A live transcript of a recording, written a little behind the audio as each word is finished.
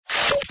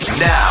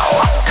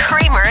Now,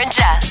 Kramer and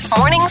Jess,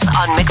 mornings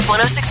on Mix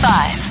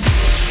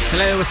 106.5.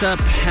 Hello, what's up?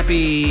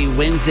 Happy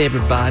Wednesday,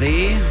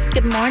 everybody.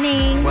 Good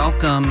morning.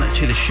 Welcome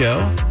to the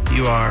show.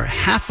 You are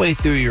halfway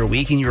through your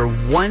week, and you're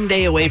one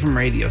day away from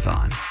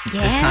Radiothon.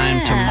 Yeah. This time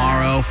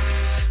tomorrow,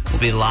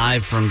 we'll be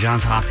live from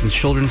Johns Hopkins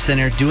Children's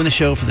Center, doing the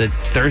show for the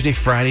Thursday,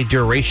 Friday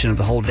duration of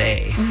the whole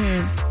day.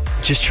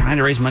 Mm-hmm. Just trying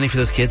to raise money for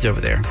those kids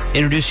over there.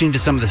 Introducing you to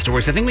some of the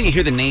stories. I think when you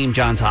hear the name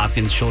Johns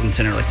Hopkins Children's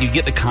Center, like, you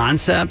get the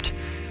concept.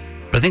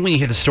 But I think when you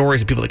hear the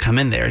stories of people that come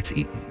in there,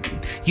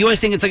 you always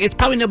think it's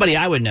probably nobody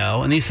I would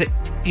know. And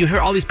you hear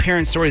all these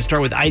parents' stories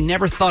start with, I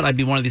never thought I'd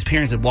be one of these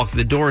parents that walked through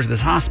the doors of this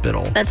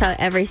hospital. That's how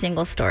every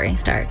single story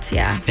starts,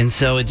 yeah. And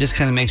so it just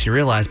kind of makes you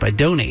realize by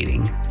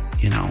donating,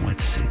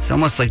 it's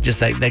almost like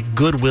just that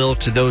goodwill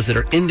to those that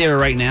are in there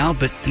right now,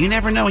 but you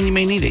never know when you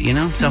may need it,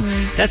 So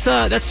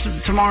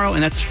that's tomorrow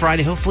and that's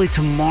Friday. Hopefully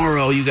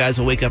tomorrow you guys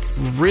will wake up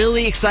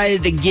really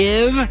excited to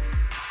give.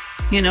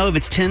 If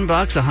it's $10,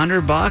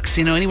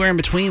 $100, anywhere in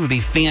between would be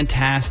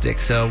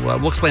fantastic. So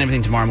we'll explain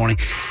everything tomorrow morning.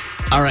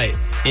 All right.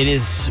 It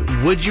is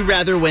Would You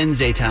Rather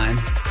Wednesday time.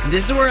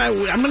 This is where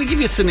I'm going to give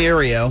you a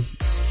scenario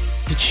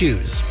to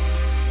choose.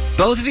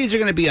 Both of these are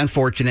going to be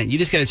unfortunate. You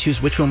just got to choose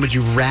which one would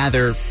you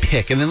rather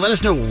pick. And then let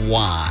us know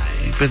why.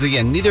 Because,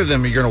 again, neither of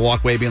them are going to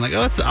walk away being like,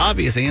 oh, that's the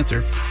obvious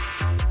answer.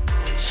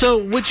 So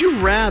would you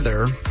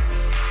rather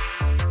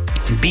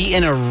be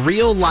in a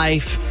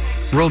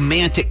real-life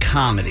romantic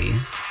comedy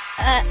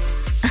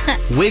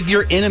with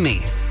your enemy?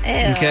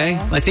 Ew. Okay?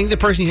 I think the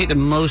person you hate the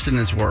most in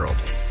this world.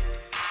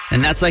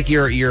 And that's like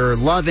your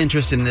love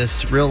interest in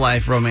this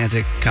real-life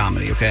romantic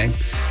comedy, okay?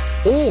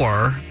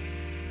 Or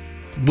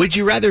would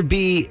you rather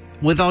be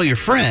with all your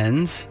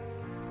friends,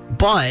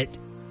 but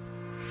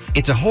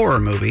it's a horror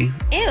movie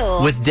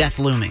with death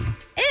looming?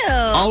 Ew.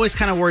 Always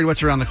kind of worried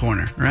what's around the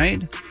corner,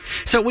 right?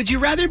 So would you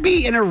rather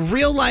be in a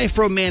real-life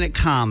romantic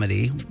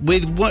comedy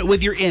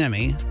with your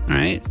enemy,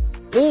 right?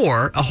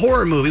 Or a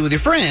horror movie with your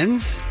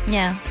friends.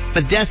 Yeah.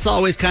 But death's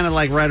always kind of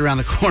like right around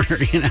the corner,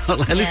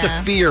 At least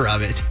the fear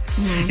of it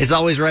is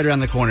always right around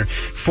the corner.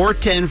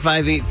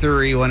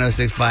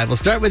 410-583-1065. We'll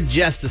start with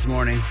Jess this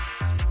morning.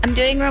 I'm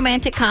doing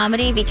romantic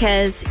comedy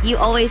because you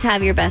always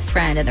have your best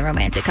friend in the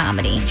romantic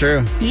comedy. It's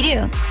true. You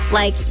do.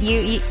 Like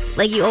you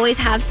always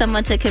have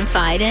someone to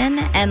confide in,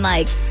 and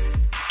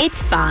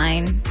it's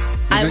fine.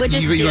 You want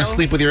to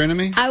sleep with your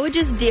enemy? I would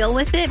just deal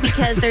with it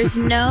because there's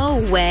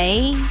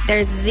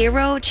there's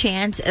zero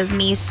chance of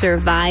me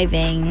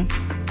surviving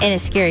in a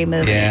scary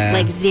movie. Yeah.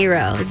 Like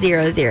zero.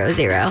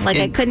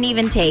 I couldn't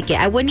even take it.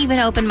 I wouldn't even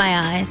open my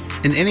eyes.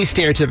 In any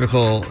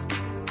stereotypical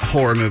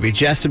horror movie,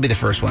 Jess would be the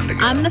first one to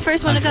go. I'm the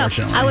first one to go.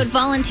 I would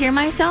volunteer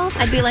myself.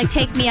 I'd be like,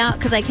 take me out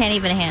because I can't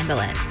even handle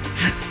it.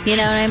 You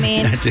know what I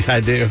mean?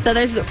 I do. So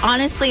there's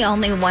honestly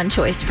only one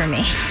choice for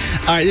me.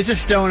 All right, this is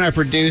Stone, our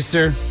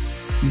producer.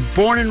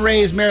 Born and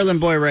raised Maryland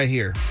boy right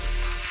here.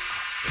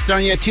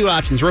 Stone, you got two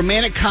options.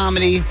 Romantic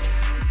comedy,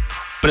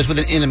 but it's with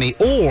an enemy.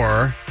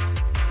 Or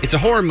it's a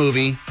horror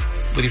movie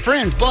with your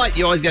friends, but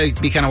you always got to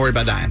be kind of worried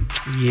about dying.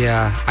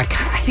 Yeah, I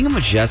think I'm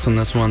with Jess on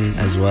this one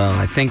as well.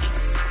 I think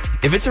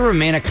if it's a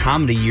romantic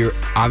comedy, you're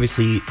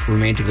obviously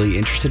romantically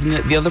interested in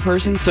the other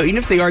person. So even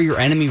if they are your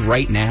enemy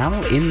right now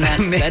in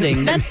that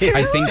setting, I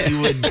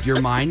think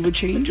your mind would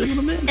change a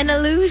little bit. An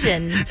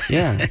illusion.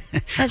 Yeah.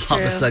 That's true.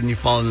 All of a sudden you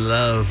fall in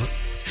love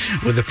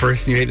with the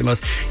person you hate the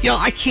most.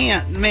 I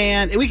can't,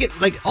 man. We could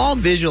all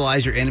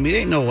visualize your enemy.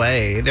 There ain't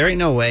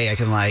no way I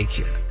can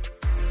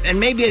and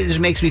maybe it just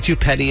makes me too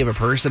petty of a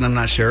person. I'm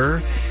not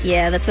sure.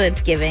 Yeah, that's what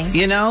it's giving.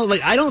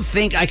 I don't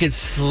think I could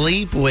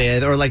sleep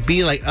with or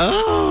be like,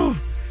 oh,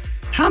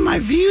 how my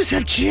views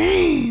have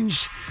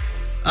changed.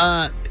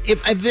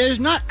 If there's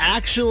not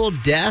actual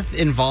death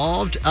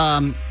involved,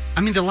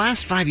 the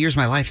last 5 years of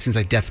my life since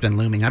death's been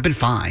looming, I've been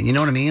fine. You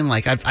know what I mean?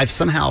 I've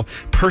somehow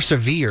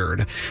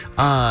persevered.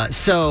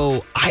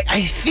 So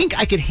I think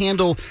I could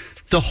handle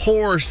the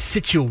horror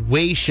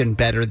situation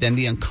better than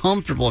the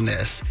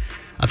uncomfortableness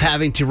of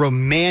having to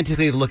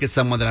romantically look at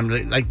someone that I'm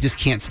really, just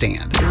can't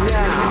stand.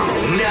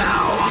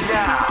 Now.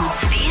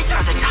 These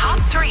are the top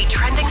 3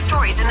 trending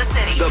stories in the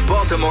city. The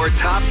Baltimore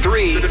Top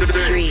 3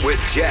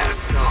 with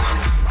Jess.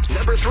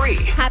 Number 3.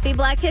 Happy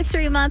Black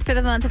History Month. For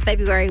the month of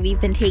February,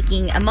 we've been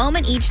taking a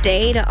moment each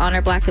day to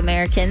honor Black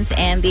Americans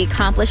and the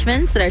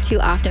accomplishments that are too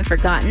often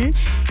forgotten.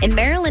 And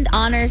Maryland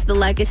honors the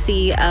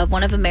legacy of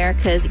one of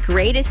America's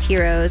greatest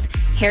heroes,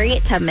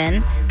 Harriet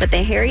Tubman, with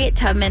the Harriet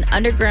Tubman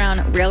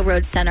Underground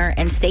Railroad Center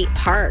and State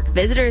Park.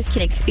 Visitors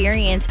can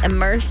experience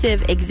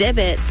immersive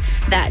exhibits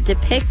that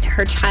depict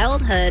her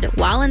childhood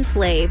while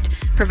enslaved,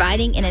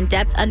 providing an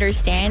in-depth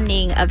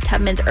understanding of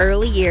Tubman's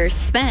early years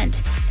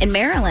spent in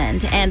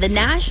Maryland. And the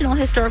National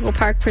Historical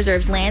Park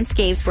preserves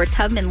landscapes where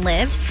Tubman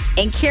lived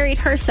and carried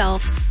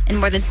herself and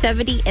more than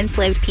 70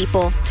 enslaved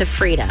people to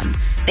freedom.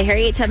 The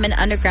Harriet Tubman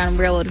Underground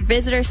Railroad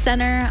Visitor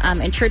Center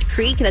in Church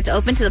Creek, that's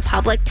open to the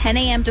public 10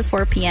 a.m. to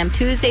 4 p.m.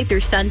 Tuesday through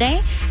Sunday.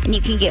 And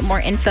you can get more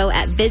info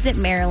at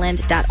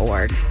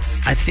visitmaryland.org.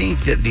 I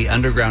think that the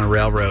Underground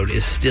Railroad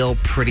is still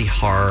pretty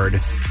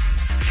hard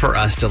for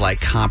us to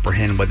like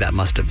comprehend what that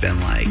must have been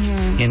like.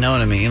 You know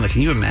what I mean? Like,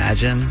 can you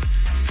imagine?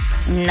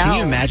 No. Can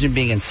you imagine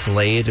being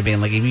enslaved to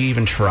being like, if you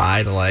even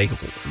try to like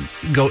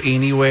go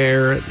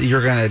anywhere,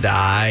 you're gonna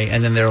die,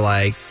 and then they're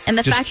like, and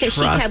the fact that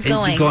she kept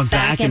going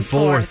back and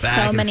forth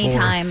so many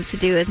times to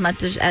do as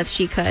much as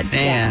she could.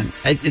 And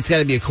it's got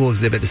to be a cool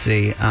exhibit to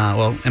see.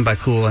 Well, and by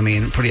cool, I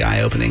mean pretty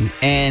eye-opening.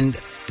 And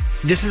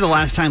this is the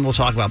last time we'll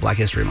talk about Black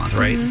History Month,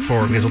 right?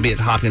 Because we'll be at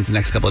Hopkins the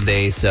next couple of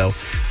days. So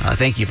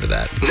thank you for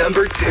that.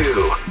 Number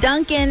 2.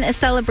 Dunkin is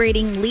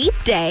celebrating Leap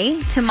Day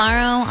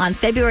tomorrow on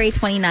February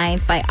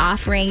 29th by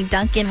offering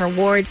Dunkin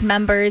Rewards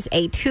members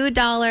a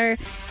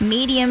 $2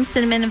 medium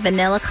cinnamon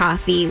vanilla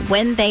coffee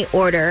when they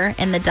order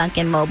in the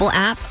Dunkin mobile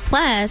app.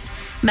 Plus,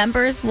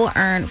 members will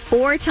earn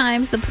 4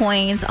 times the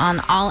points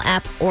on all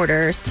app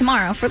orders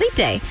tomorrow for Leap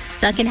Day.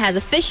 Dunkin has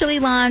officially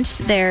launched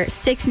their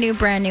 6 new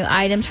brand new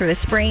items for the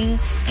spring,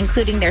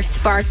 including their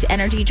sparked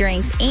energy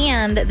drinks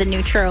and the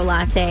new churro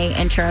latte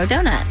and churro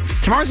donut.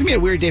 Tomorrow's going to be a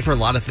weird day for a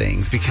lot of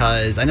things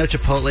because I know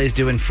Chipotle is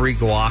doing free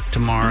guac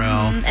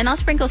tomorrow. And I'll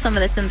sprinkle some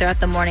of this in throughout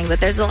the morning,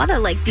 but there's a lot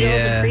of like deals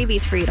and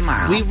freebies for you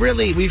tomorrow.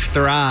 We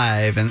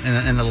thrive in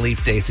the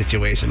Leap Day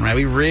situation, right?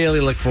 We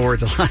really look forward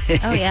to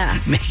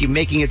like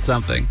making it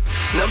something.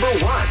 Number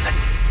 1.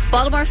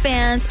 Baltimore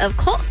fans of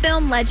cult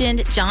film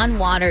legend John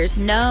Waters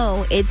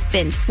know it's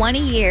been 20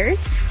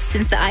 years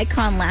since the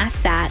icon last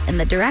sat in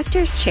the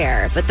director's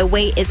chair. But the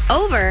wait is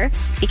over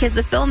because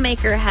the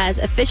filmmaker has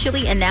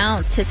officially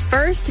announced his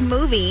first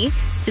movie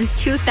since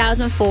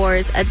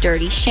 2004's A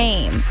Dirty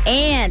Shame.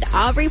 And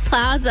Aubrey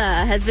Plaza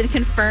has been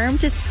confirmed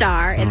to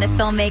star in the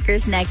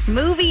filmmaker's next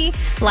movie,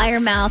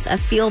 Liar Mouth, a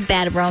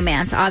feel-bad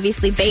romance,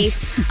 obviously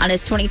based on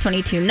his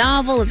 2022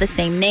 novel of the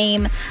same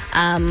name.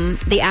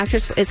 The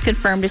actress is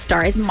confirmed to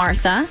star as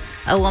Martha,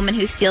 a woman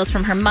who steals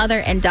from her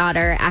mother and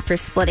daughter after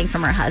splitting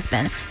from her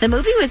husband. The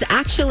movie was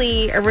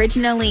actually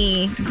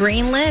originally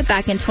greenlit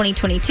back in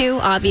 2022.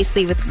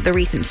 Obviously, with the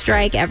recent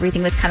strike,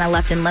 everything was kind of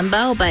left in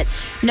limbo, but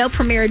no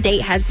premiere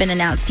date has been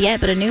announced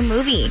yet, but a new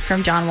movie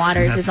from John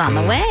Waters is on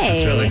the way.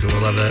 That's really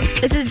cool. Love that.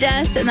 This is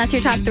Jess, and that's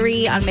your top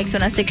 3 on Mix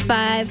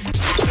 106.5.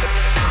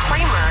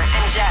 Kramer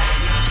and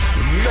Jess.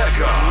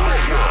 Mega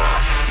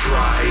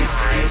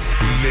Prize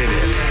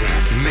Minute.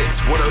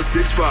 Mix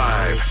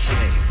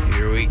 106.5. Okay,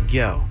 here we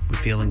go. We're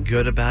feeling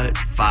good about it.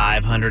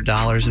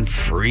 $500 in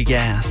free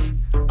gas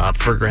up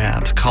for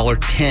grabs. Caller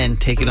 10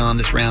 taking on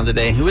this round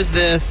today. Who is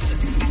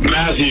this?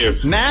 Matthew.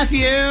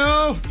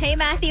 Hey,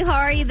 Matthew. How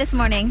are you this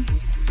morning?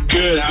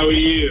 Good. How are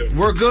you?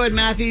 We're good,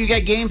 Matthew. You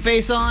got game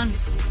face on?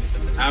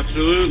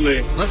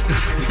 Absolutely. Let's go.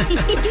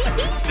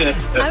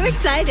 I'm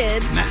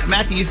excited.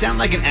 Matthew, you sound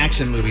like an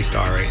action movie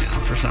star right now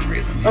for some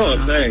reason.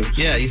 Thanks.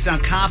 Yeah, you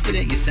sound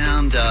confident. You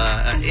sound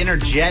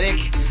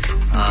energetic.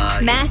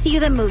 Matthew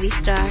the movie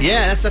star.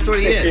 Yeah, that's what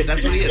he is.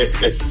 That's what he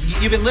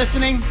is. You've been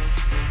listening?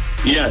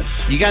 Yes.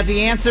 You got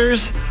the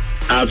answers?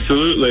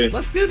 Absolutely.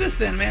 Let's do this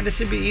then, man. This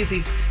should be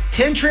easy.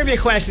 10 trivia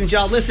questions,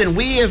 y'all. Listen,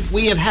 we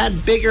have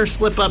had bigger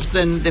slip-ups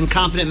than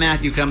confident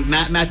Matthew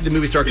Matthew the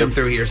movie star come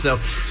through here. So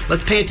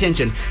let's pay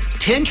attention.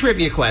 10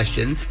 trivia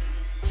questions,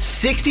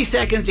 60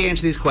 seconds to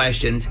answer these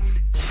questions.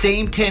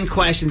 Same 10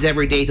 questions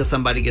every day till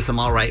somebody gets them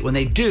all right. When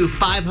they do,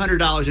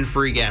 $500 in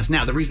free gas.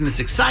 Now, the reason this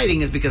is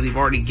exciting is because we've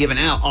already given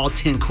out all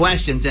 10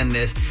 questions in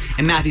this,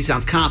 and Matthew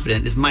sounds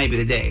confident. This might be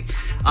the day.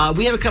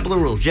 We have a couple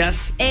of rules.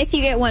 Jess? If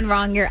you get one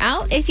wrong, you're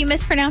out. If you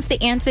mispronounce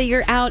the answer,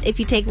 you're out. If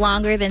you take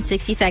longer than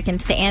 60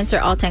 seconds to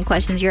answer all 10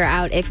 questions, you're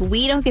out. If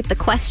we don't get the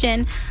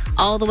question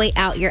all the way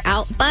out, you're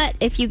out. But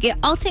if you get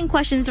all 10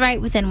 questions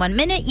right within 1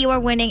 minute, you are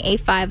winning a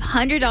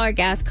 $500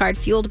 gas card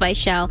fueled by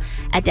Shell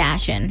at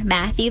Dashin.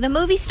 Matthew the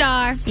movie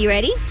star. You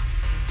ready?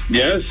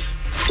 Yes.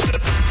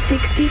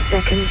 60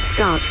 seconds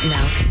starts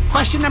now.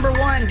 Question number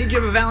 1. Did you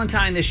have a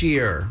Valentine this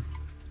year?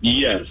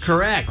 Yes.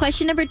 Correct.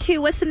 Question number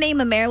 2. What's the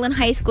name of Maryland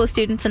high school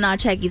student Sanaa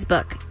Checky's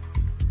book?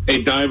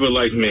 A diver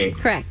like me.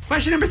 Correct.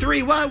 Question number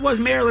 3. What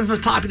was Maryland's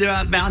most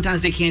popular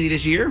Valentine's Day candy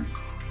this year?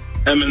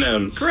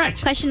 M&M's.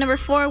 Correct. Question number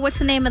 4. What's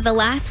the name of the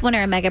last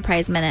winner of Mega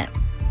Prize Minute?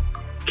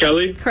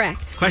 Kelly.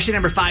 Correct. Question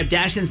number 5.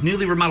 Dashin's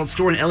newly remodeled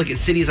store in Ellicott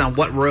City is on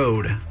what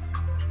road?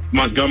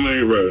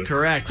 Montgomery Road.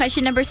 Correct.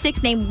 Question number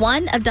 6. Name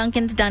one of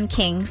Dunkin's Dun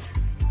Kings.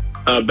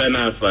 Ben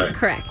Affleck.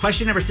 Correct.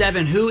 Question number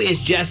 7. Who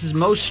is Jess's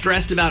most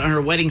stressed about on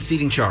her wedding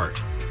seating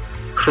chart?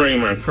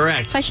 Kramer.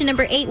 Correct. Question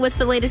number 8. What's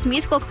the latest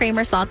musical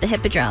Kramer saw at the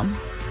Hippodrome?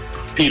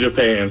 Peter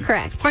Pan.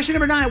 Correct. Question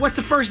number 9. What's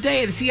the first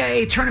day of the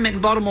CIA tournament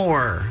in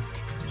Baltimore?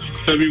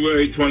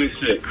 February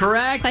 26th.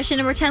 Correct. Question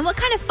number 10. What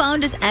kind of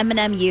phone does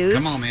Eminem use?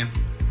 Come on, man.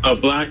 A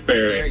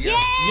BlackBerry. Yay!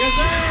 Yes,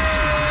 sir.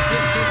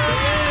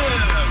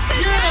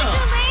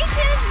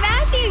 Congratulations,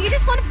 Matthew. You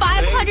just won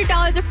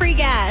 $500 of free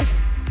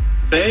gas.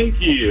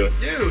 Thank you.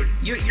 Dude,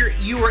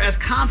 you were as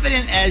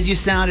confident as you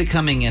sounded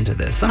coming into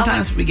this.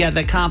 Sometimes we get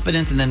that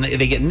confidence and then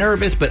they get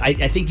nervous, but I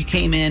think you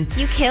came in.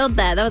 You killed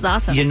that. That was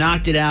awesome. You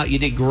knocked it out. You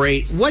did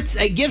great.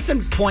 Give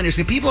some pointers,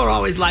 because people are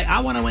always like,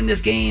 I want to win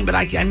this game, but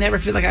I never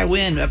feel like I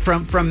win.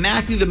 From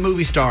Matthew, the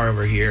movie star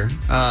over here,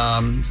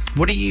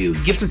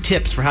 give some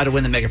tips for how to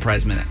win the Mega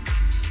Prize Minute.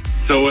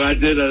 So what I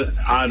did,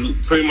 I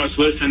pretty much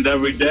listened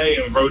every day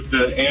and wrote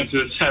the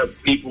answers that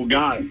people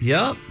got.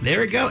 Yep,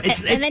 there we go.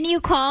 And then you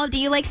call. Do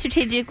you like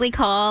strategically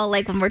call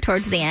like when we're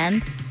towards the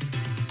end?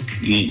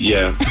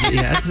 Yeah.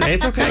 Yeah,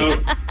 it's okay.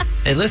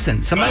 Hey, listen,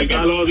 I somebody's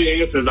got all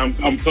the answers.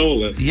 I'm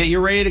calling. Yeah,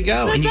 you're ready to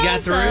go, and you got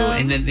awesome.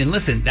 through. And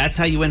listen, that's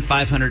how you win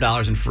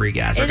 $500 in free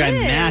gas. Our It guy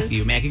is.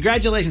 Matthew, man,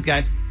 congratulations,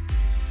 guy.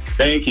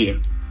 Thank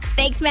you.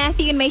 Thanks,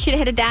 Matthew, and make sure to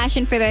hit a dash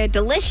in for the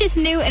delicious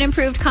new and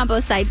improved combo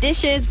side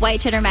dishes, white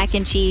cheddar mac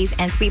and cheese,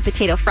 and sweet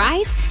potato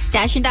fries.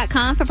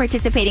 Dashin.com for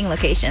participating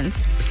locations.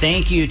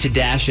 Thank you to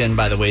Dashin,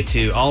 by the way,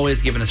 too.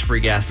 Always giving us free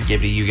gas to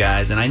give to you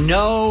guys. And I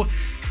know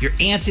you're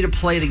antsy to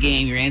play the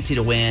game. You're antsy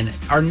to win.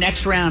 Our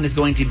next round is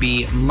going to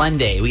be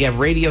Monday. We have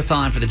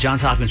Radiothon for the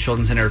Johns Hopkins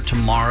Children's Center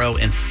tomorrow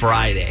and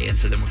Friday. And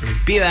so then we're going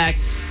to be back.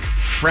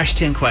 Fresh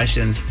 10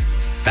 questions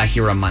back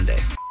here on Monday.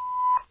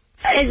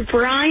 It's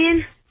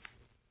Brian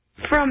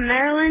from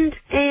Maryland,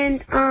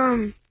 and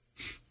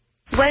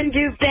when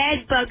do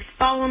bed bugs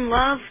fall in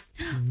love?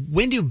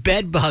 When do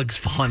bed bugs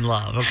fall in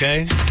love,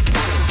 okay?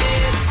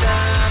 It's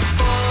time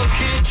for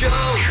Kid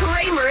Jokes.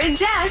 Kramer and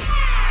Jess.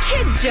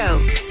 Kid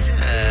Jokes.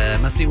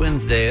 Must be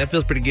Wednesday. That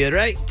feels pretty good,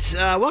 right?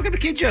 Welcome to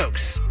Kid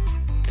Jokes.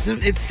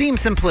 It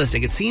seems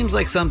simplistic. It seems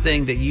like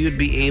something that you'd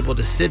be able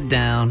to sit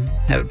down,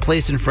 have it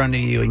placed in front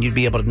of you, and you'd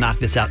be able to knock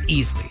this out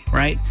easily,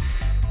 right?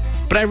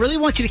 But I really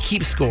want you to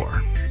keep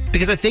score,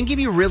 because I think if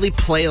you really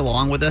play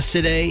along with us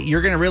today,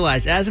 you're going to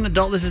realize as an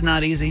adult, this is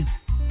not easy.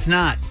 It's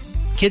not.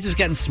 Kids have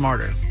gotten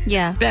smarter.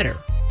 Yeah. Better.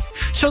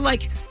 So,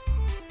 like,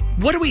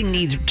 what do we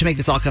need to make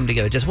this all come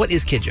together? Just what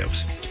is Kid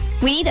Jokes?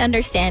 We need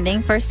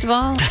understanding, first of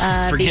all,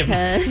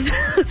 Forgiveness.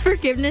 because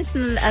forgiveness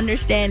and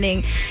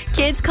understanding.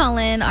 Kids call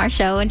in our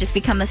show and just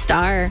become the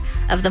star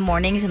of the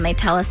mornings, and they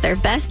tell us their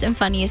best and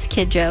funniest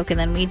kid joke, and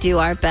then we do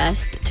our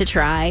best to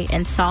try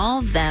and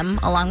solve them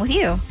along with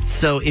you.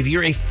 So if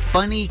you're a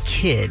funny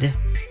kid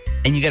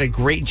and you got a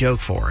great joke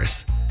for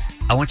us,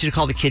 I want you to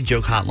call the Kid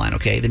Joke hotline,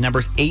 okay? The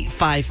number's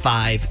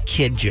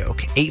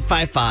 855-KID-JOKE.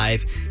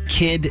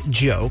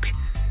 855-KID-JOKE.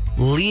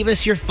 Leave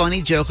us your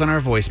funny joke on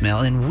our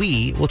voicemail, and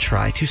we will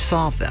try to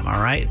solve them,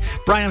 all right?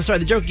 Brian, I'm sorry,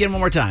 the joke again one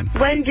more time.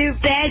 When do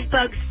bed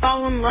bugs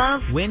fall in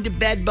love? When do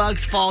bed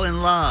bugs fall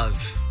in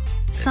love?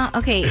 So,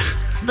 okay,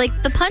 like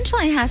the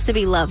punchline has to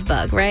be love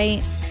bug,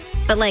 right?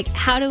 But like,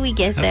 how do we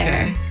get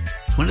there? Okay.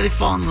 When do they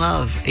fall in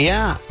love?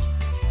 Yeah.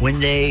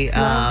 When they,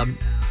 Bug.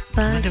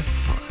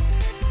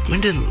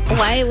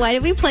 Why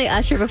did we play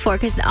Usher before?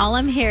 Because all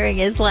I'm hearing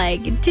is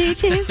like,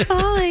 DJ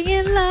falling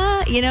in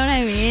love. You know what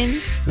I mean?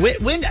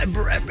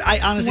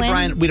 Honestly,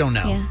 Brian, we don't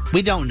know. Yeah.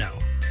 We don't know.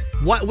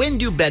 When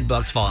do bed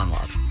bugs fall in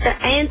love? The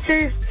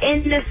answer's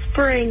in the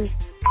spring. In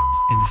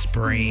the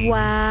spring.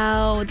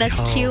 Wow, that's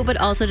Oh, cute, but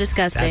also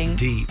disgusting. That's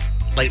deep.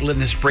 Like in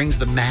the spring's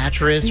the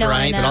mattress, No, I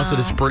right? But also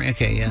the know. spring.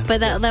 Okay, yeah. But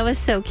that was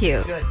so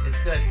cute. Good.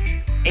 It's good.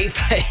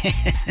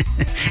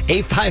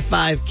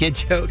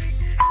 855-KID-JOKE.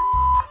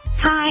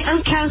 Hi,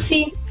 I'm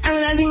Kelsey. I'm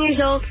 11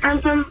 years old.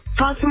 I'm from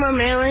Baltimore,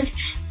 Maryland.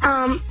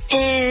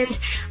 And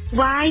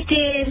why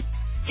did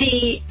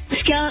the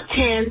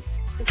skeleton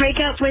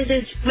break up with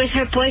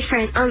her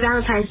boyfriend on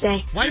Valentine's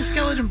Day? Why did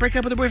Skeleton break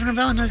up with her boyfriend on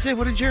Valentine's Day?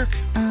 What a jerk.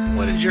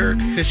 What a jerk.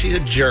 Because she's a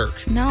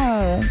jerk.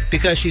 No.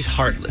 Because she's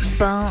heartless.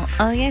 Well,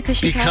 oh, yeah, because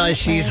she's Because heartless.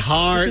 she's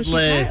heartless.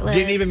 Because she's heartless.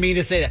 Didn't even mean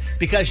to say that.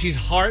 Because she's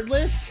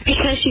heartless?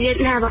 Because she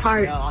didn't have a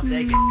heart. Yo, I'll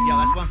take it. Yo,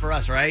 that's one for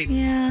us, right?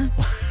 Yeah.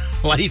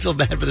 Why do you feel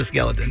bad for the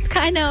skeletons?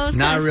 I know. It's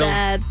kind of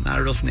sad. Not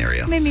a real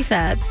scenario. Made me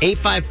sad.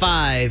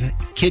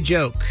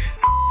 855-KID-JOKE.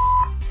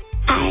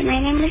 Hi, my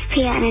name is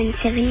Pia, and I'm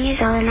 7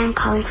 years old, and I'm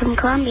calling from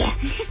Colombia.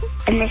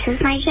 And this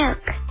is my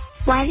joke.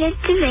 Why did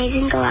the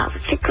raisin go out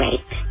with the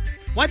grape?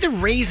 Why'd the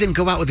raisin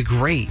go out with a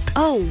grape?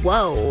 Oh,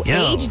 whoa.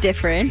 Yo. Age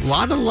difference. A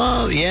lot of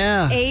love,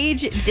 yeah.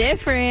 Age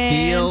difference.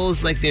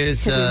 Feels like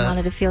there's... Because he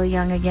wanted to feel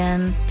young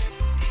again.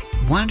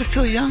 Wanted to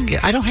feel young again.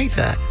 I don't hate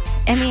that.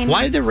 I mean...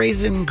 Why did the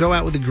raisin go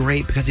out with the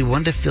grape? Because he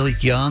wanted to feel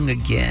young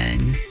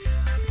again.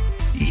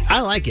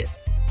 I like it.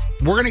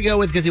 We're going to go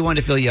with because he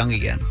wanted to feel young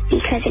again.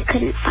 Because he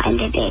couldn't find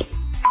a date.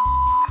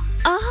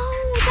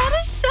 Oh, that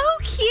is so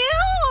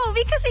cute.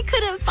 Because he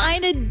couldn't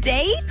find a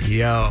date.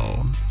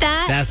 Yo.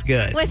 That's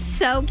good. Was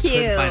so cute.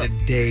 Couldn't find a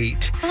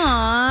date.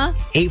 Aw.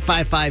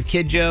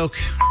 855-KID-JOKE.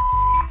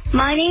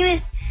 My name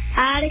is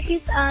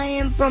Atticus. I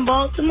am from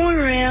Baltimore,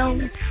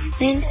 Maryland,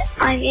 and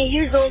I'm 8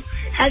 years old.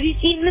 Have you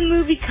seen the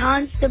movie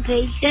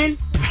Constipation?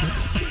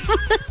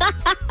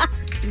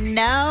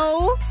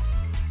 No.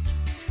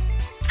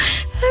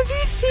 Have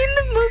you seen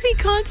the movie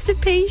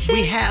Constipation?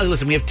 We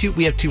have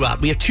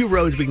two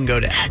roads we can go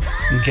down.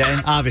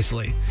 Okay?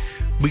 Obviously.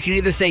 We can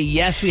either say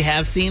yes, we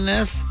have seen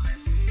this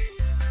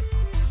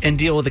and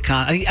deal with the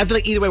I feel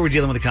like either way we're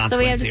dealing with the consequences. So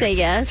we have to say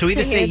yes. So we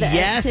either say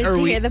yes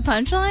to hear the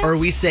punchline? Or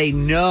we say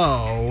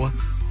no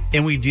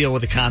and we deal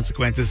with the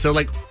consequences. So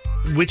like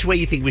which way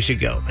you think we should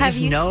go? Have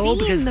you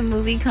seen the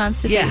movie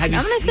Constipation? Yeah, have you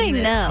I'm going to say seen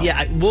it? no.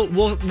 Yeah,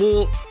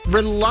 we'll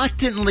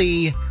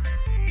reluctantly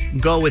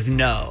go with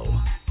no.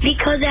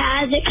 Because it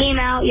hasn't came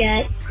out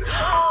yet.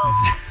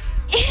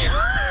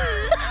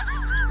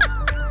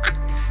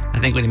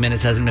 think what he meant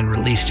is hasn't been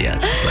released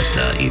yet.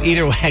 But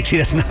either way, actually,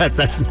 that's not.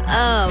 That's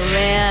Oh,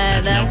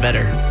 man. that's no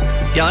better.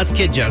 Yeah, that's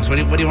kid jokes. What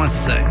do you want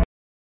us to say?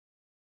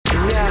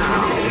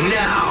 Now.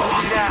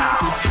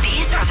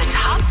 These are the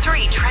top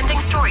 3 trending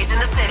stories in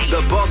the city.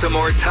 The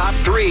Baltimore top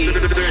 3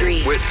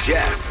 with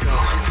Jess.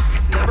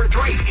 Number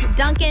 3.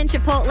 Dunkin,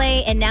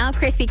 Chipotle, and now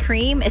Krispy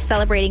Kreme is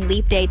celebrating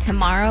Leap Day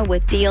tomorrow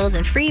with deals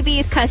and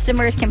freebies.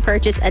 Customers can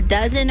purchase a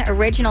dozen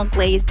original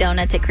glazed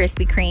donuts at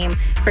Krispy Kreme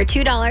for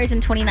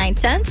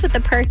 $2.29 with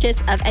the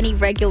purchase of any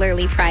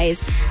regularly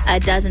priced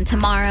dozen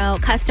tomorrow.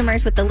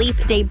 Customers with the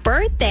Leap Day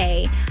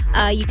birthday,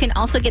 you can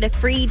also get a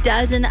free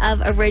dozen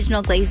of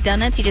original glazed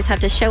donuts. You just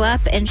have to show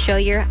up and show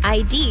your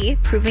ID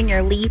proving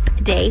your Leap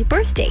Day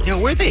birth date. You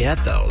know, where are they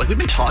at, though? Like, we've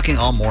been talking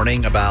all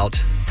morning about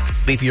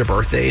leap year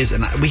birthdays,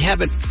 and we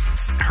haven't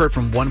heard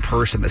from one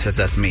person that said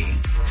that's me.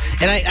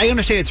 And I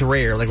understand it's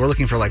rare. Like, we're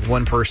looking for like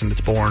one person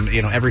that's born,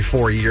 every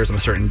 4 years on a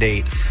certain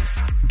date.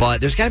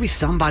 But there's got to be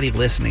somebody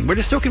listening. We're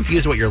just so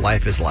confused what your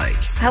life is like.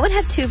 I would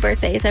have 2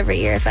 birthdays every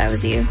year if I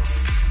was you.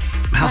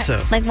 How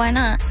so? Like, why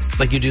not?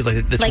 Like you do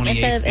like the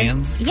 28th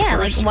and yeah,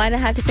 the like first? why do I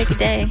have to pick a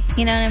day?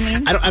 You know what I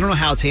mean? I don't know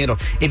how it's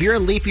handled. If you're a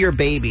leap year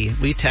baby,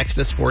 will you text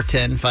us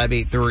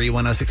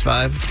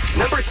 410-583-1065?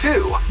 Number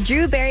 2.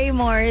 Drew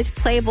Barrymore's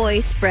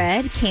Playboy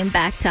spread came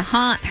back to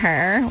haunt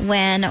her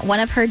when one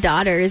of her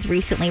daughters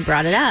recently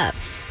brought it up.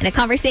 In a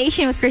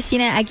conversation with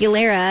Christina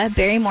Aguilera,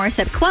 Barrymore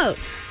said, quote,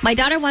 "My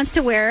daughter wants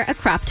to wear a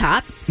crop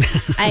top.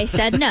 I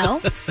said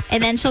no."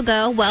 And then she'll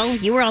go, "Well,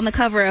 you were on the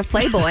cover of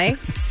Playboy."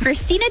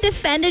 Christina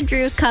defended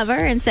Drew's cover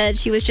and said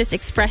she was just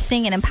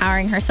expressing and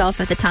empowering herself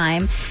at the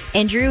time.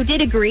 And Drew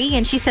did agree,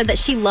 and she said that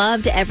she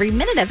loved every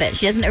minute of it.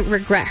 She doesn't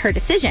regret her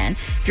decision.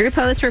 Drew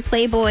posed for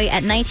Playboy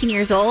at 19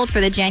 years old for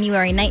the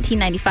January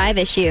 1995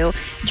 issue.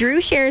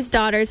 Drew shares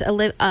daughters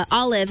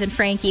Olive and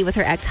Frankie with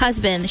her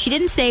ex-husband. She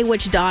didn't say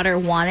which daughter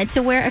wanted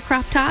to wear a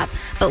crop top,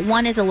 but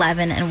one is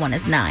 11 and one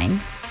is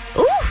 9.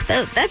 Ooh,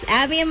 that's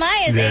Abby and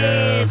Maya's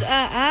age.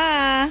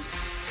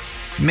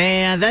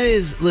 Man, that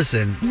is,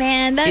 listen.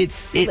 Man,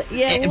 that's, what do you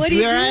do? What do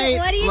you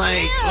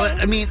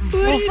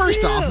do?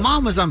 First off,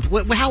 Mom was on,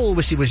 how old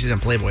was she when she was on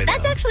Playboy, though?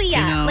 That's actually,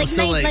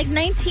 like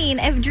 19.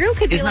 If Drew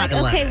could be like,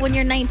 okay, when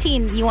you're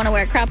 19, you want to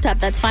wear a crop top,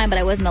 that's fine, but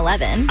I wasn't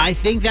 11. I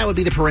think that would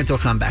be the parental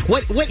comeback.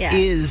 What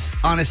is,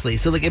 honestly,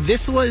 so like if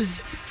this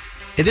was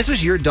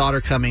your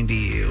daughter coming to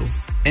you,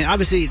 and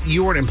obviously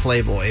you weren't in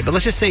Playboy, but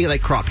let's just say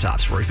like crop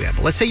tops, for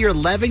example. Let's say your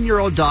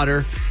 11-year-old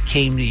daughter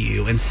came to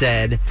you and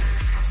said,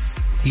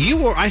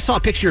 I saw a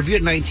picture of you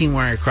at 19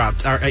 wearing a crop,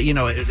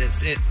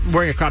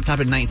 wearing a crop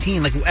top at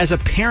 19. Like, as a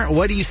parent,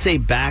 what do you say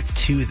back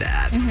to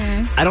that?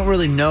 Mm-hmm. I don't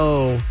really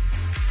know.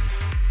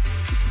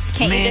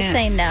 Can't you just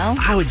say no?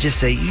 I would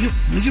just say you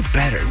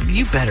better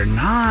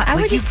not. I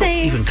would just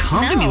say even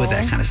come to me with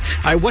that kind of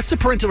stuff. All right, what's the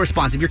parental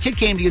response if your kid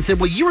came to you and said,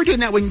 "Well, you were doing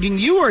that when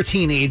you were a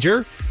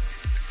teenager"?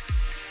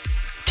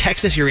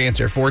 Text us your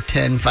answer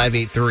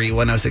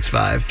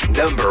 410-583-1065.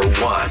 Number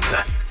 1.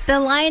 The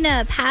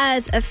lineup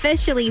has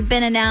officially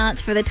been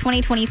announced for the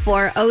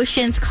 2024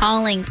 Oceans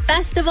Calling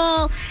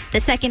Festival. The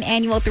second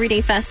annual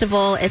 3-day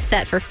festival is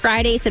set for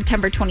Friday,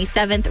 September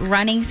 27th,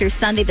 running through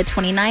Sunday the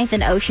 29th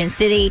in Ocean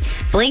City.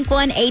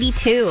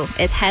 Blink-182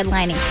 is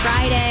headlining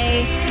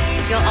Friday.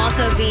 You'll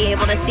also be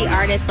able to see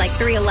artists like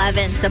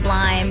 311,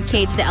 Sublime,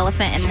 Cage the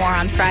Elephant, and more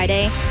on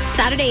Friday.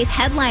 Saturday's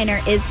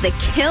headliner is The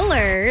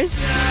Killers.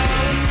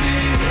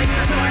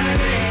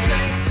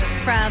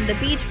 From the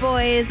Beach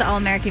Boys, the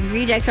All-American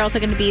Rejects are also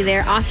going to be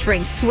there.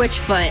 Offspring,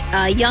 Switchfoot,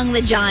 Young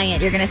the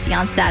Giant you're going to see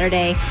on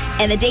Saturday.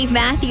 And the Dave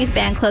Matthews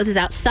Band closes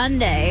out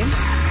Sunday,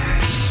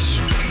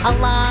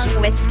 along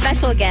with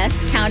special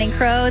guests Counting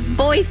Crows,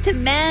 Boys to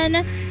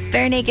Men,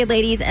 Bare Naked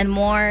Ladies, and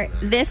more.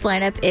 This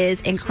lineup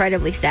is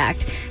incredibly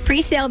stacked.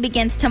 Pre-sale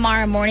begins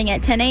tomorrow morning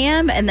at 10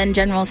 a.m., and then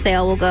general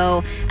sale will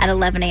go at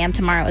 11 a.m.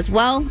 tomorrow as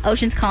well.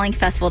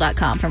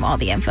 OceansCallingFestival.com from all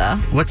the info.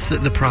 What's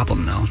the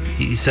problem, though?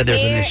 You said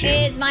there's an issue.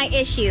 Here is my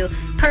issue.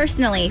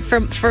 Personally,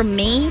 for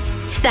me,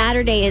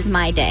 Saturday is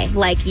my day.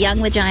 Like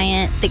Young the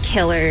Giant, The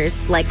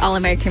Killers, like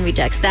All-American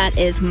Rejects. That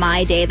is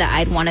my day that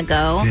I'd want to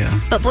go. Yeah.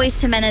 But Boys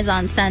to Men is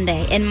on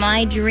Sunday. And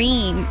my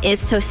dream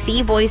is to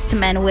see Boys to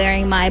Men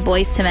wearing my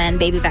Boys to Men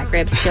Baby Back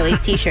Ribs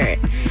Chili's t-shirt.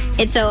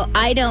 And so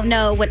I don't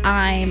know what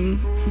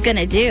I'm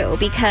gonna do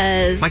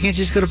because... Why can't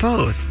you just go to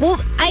both?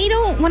 Well, I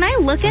don't... When I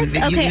look at...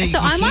 Okay, so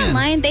I'm can.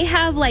 online. They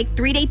have like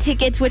 3-day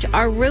tickets, which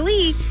are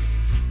really...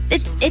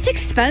 It's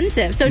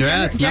expensive. So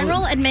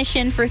general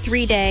admission for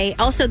 3-day.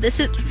 Also, this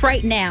is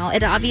right now.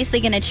 It's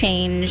obviously going to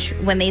change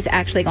when these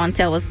actually go on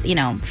sale with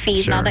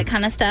fees and all that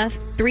kind of stuff.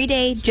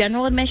 3-day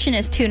general admission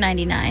is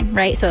 $299,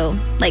 right? So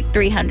like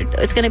 $300.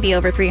 It's going to be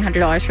over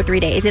 $300 for 3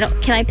 days.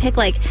 Can I pick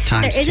like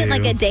Times there isn't 2.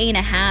 like a day and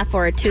a half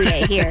or a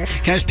 2-day here?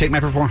 Can I just pick my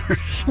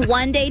performers?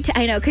 1 day.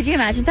 I know. Could you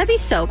imagine? That'd be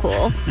so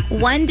cool.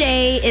 1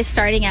 day is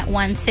starting at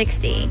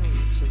 $160.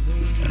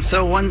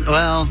 So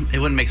it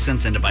wouldn't make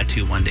sense then to buy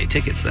 2 1-day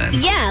tickets then.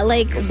 Yeah,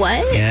 like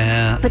what?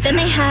 Yeah. But then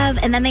they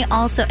have, and then they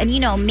also, and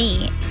you know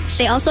me,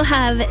 They also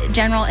have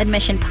General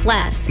Admission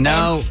Plus.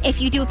 No. And if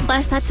you do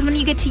Plus, that's when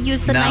you get to use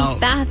the nice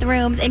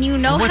bathrooms, and you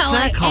know What's how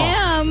that I cost?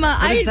 am.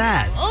 What is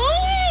that?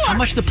 Oh, How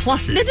much the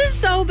plus is? this is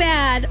so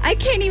bad. I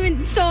can't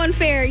even. So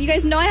unfair. You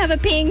guys know I have a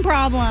peeing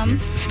problem.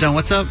 Stone,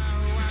 what's up?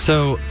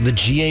 So the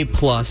GA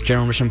Plus,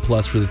 General Admission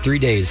Plus, for the 3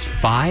 days,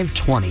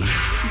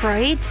 $520.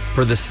 Right?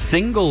 For the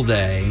single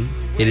day,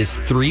 it is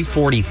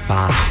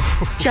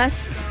 $345.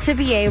 Just to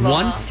be able.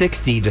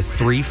 $160 to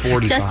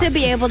 $345. Just to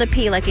be able to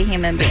pee like a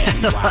human being,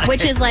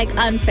 which is like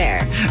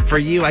unfair. For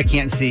you, I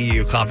can't see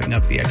you coughing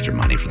up the extra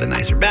money for the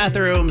nicer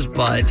bathrooms,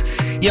 but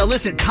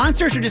listen,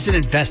 concerts are just an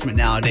investment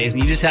nowadays,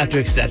 and you just have to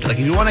accept it. Like,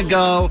 if you want to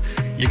go,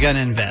 you're going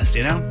to invest,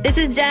 you know? This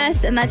is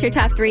Jess, and that's your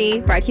top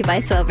 3, brought to you by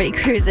Celebrity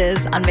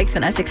Cruises on Mix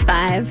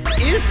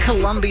 106.5. Is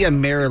Columbia,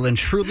 Maryland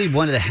truly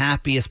one of the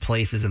happiest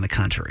places in the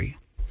country?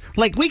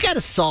 Like, we got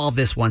to solve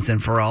this once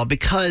and for all,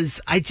 because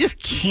I just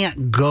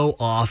can't go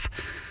off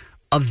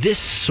of this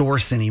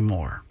source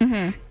anymore.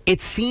 Mm-hmm.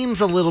 It seems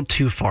a little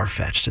too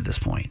far-fetched at this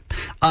point.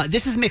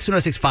 This is Mix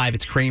 106.5.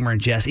 It's Kramer and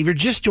Jess. If you're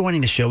just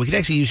joining the show, we could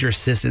actually use your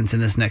assistance in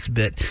this next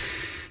bit.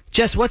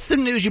 Jess, what's the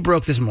news you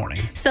broke this morning?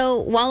 So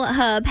Wallet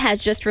Hub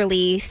has just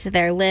released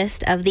their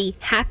list of the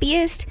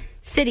happiest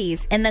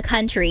cities in the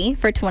country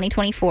for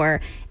 2024,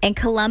 and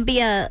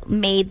Columbia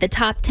made the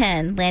top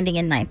 10, landing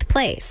in 9th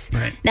place.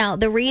 Right. Now,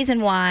 the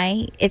reason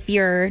why, if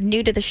you're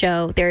new to the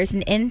show, there is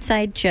an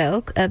inside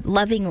joke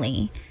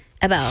lovingly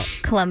about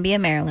Columbia,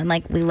 Maryland.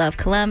 Like, we love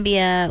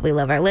Columbia, we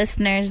love our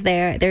listeners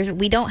there.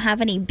 We don't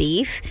have any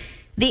beef.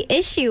 The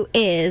issue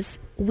is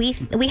we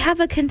have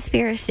a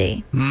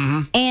conspiracy,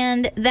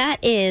 and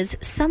that is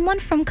someone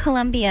from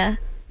Columbia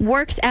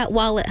works at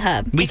Wallet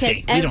Hub, because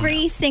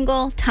every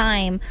single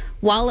time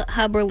Wallet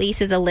Hub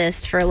releases a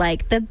list for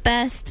like the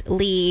best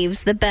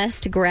leaves, the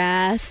best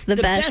grass, the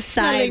best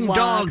sidewalks,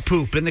 dog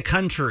poop in the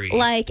country,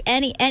 like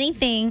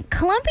anything,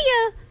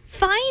 Columbia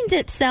finds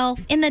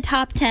itself in the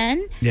top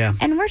 10. Yeah.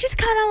 And we're just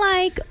kind of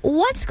like,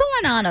 what's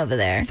going on over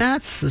there?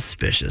 That's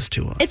suspicious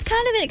to us. It's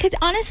kind of, because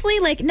honestly,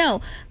 like,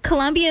 no,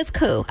 Columbia's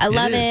cool. I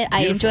love it.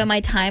 I enjoy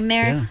my time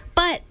there. Yeah.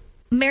 But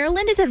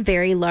Maryland is a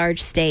very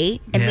large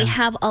state, and we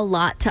have a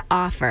lot to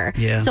offer.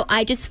 Yeah. So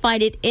I just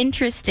find it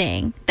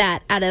interesting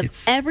that out of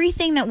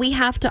everything that we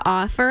have to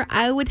offer,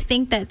 I would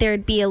think that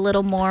there'd be a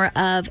little more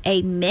of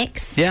a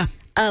mix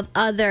of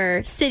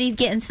other cities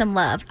getting some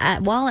love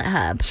at Wallet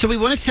Hub. So we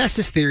want to test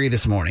this theory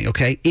this morning,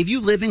 okay? If you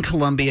live in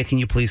Columbia, can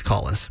you please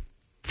call us?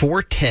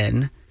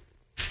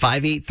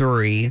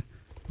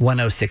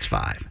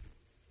 410-583-1065.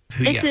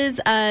 This is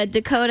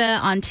Dakota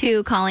on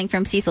 2 calling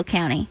from Cecil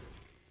County.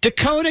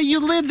 Dakota,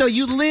 you live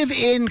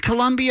in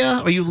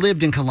Columbia, or you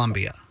lived in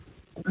Columbia?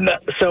 No,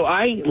 so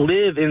I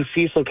live in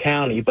Cecil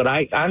County, but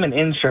I'm an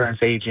insurance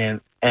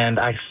agent, and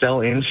I sell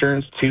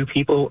insurance to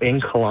people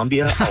in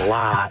Columbia a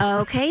lot.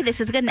 Okay,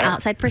 this is good, an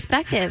outside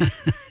perspective.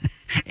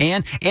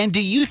 And do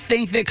you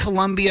think that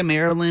Columbia,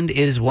 Maryland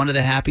is one of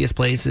the happiest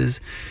places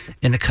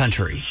in the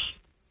country?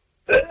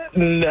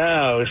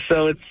 No.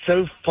 So it's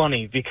so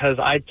funny because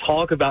I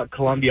talk about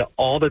Columbia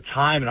all the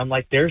time, and I'm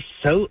like, they're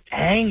so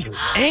angry.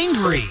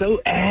 They're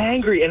so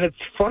angry. And it's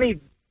funny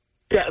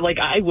that, like,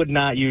 I would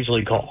not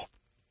usually call.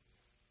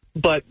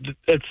 But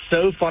it's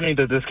so funny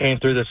that this came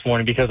through this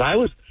morning, because I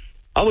was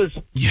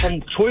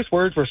some choice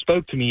words were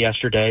spoke to me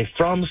yesterday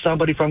from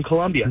somebody from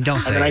Columbia. Don't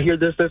say and then it. I hear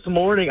this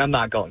morning. I'm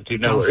not going to.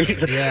 No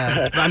worries.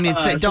 Yeah, I mean,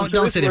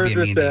 don't say they're being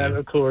mean to you.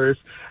 Of course.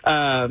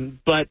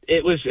 But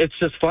it's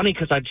just funny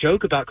because I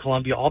joke about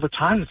Columbia all the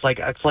time. It's like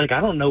I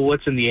don't know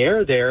what's in the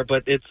air there,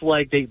 but it's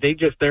like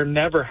they're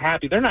never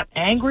happy. They're not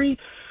angry,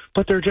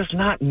 but they're just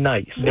not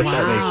nice. If that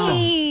makes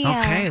sense.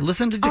 Okay,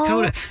 listen to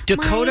Dakota.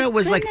 Dakota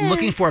was like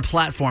looking for a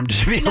platform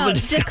to be able to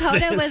discuss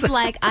Dakota this. was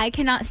like, I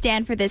cannot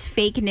stand for this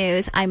fake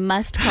news. I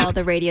must call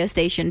the radio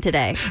station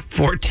today.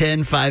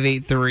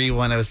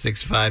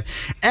 410-583-1065.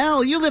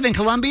 Elle, you live in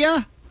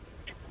Columbia?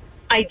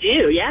 I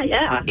do,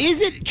 yeah.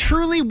 Is it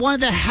truly one of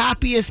the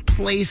happiest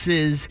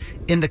places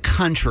in the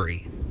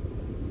country?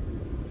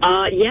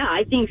 Yeah,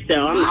 I think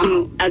so.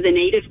 I'm as a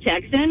native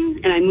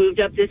Texan, and I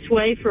moved up this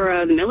way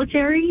for the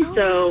military.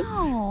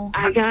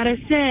 I gotta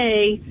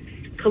say,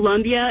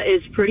 Columbia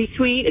is pretty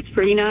sweet. It's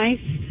pretty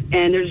nice,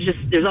 and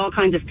there's all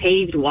kinds of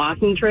paved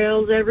walking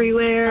trails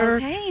everywhere.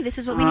 Okay, this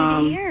is what we need to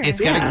hear.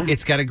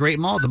 It's got a great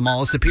mall. The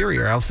mall is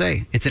superior, I'll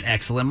say. It's an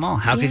excellent mall.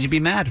 How could you be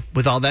mad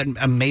with all that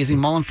amazing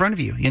mall in front of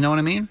you? You know what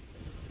I mean?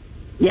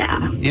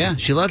 Yeah. Yeah,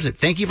 she loves it.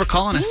 Thank you for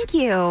calling us. Thank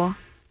you.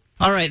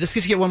 All right, let's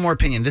just get one more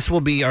opinion. This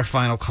will be our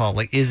final call.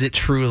 Like, is it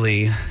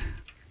truly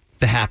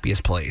the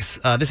happiest place?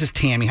 This is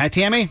Tammy. Hi,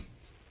 Tammy.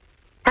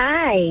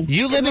 Hi.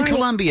 You live in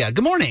Columbia.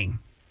 Good morning.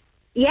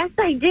 Yes,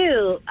 I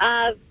do.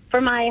 For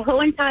my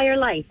whole entire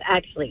life,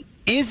 actually.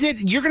 Is it?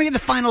 You're going to get the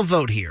final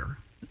vote here.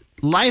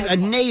 A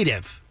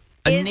native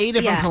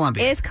from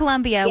Columbia. Is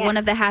Columbia one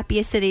of the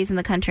happiest cities in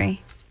the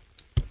country?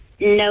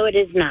 No, it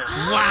is not.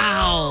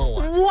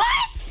 Wow.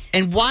 What?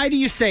 And why do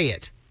you say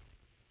it?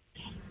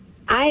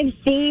 I've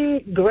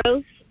seen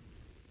growth.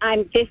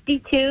 I'm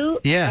 52,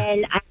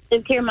 and I've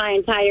lived here my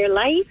entire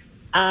life.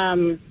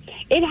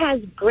 It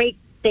has great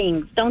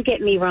things. Don't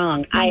get me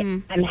wrong.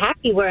 I'm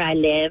happy where I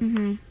live,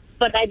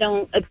 but I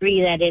don't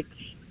agree that it's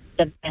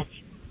the best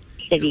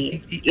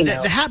city.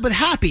 But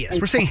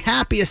happiest. We're saying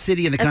happiest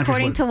city in the country.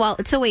 According to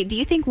Wallet. So wait, do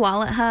you think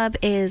Wallet Hub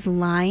is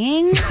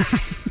lying?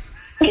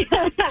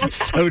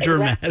 So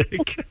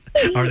dramatic.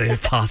 Are they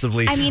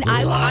possibly? I mean,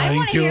 I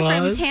want to hear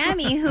from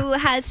Tammy, who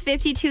has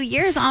 52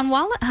 years on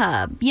Wallet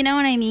Hub. You know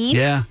what I mean?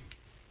 Yeah.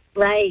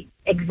 Right.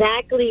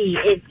 Exactly.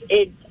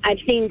 It's. I've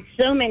seen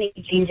so many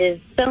changes,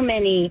 so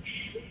many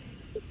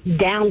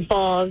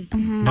downfalls.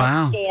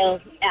 Wow.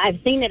 Scales. I've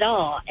seen it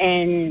all,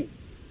 and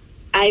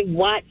I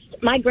watched.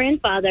 My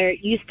grandfather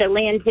used to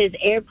land his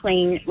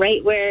airplane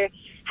right where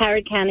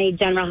Howard County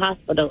General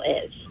Hospital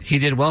is. He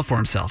did well for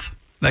himself.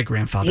 That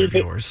grandfather of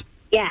yours.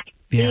 Yeah.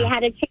 He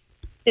had a chance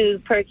to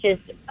purchase,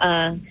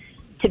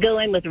 to go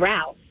in with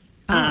Ralph.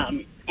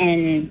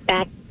 And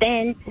back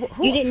then,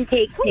 you didn't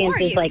take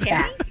chances like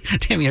that.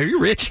 Tammy, are you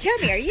rich?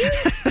 Tammy, are you?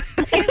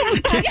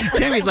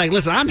 Tammy's like,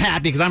 listen, I'm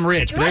happy because I'm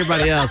rich, but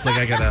everybody else, like,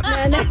 I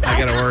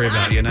gotta worry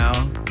about, you know?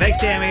 Thanks,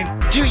 Tammy.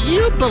 Do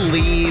you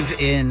believe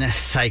in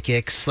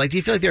psychics? Like, do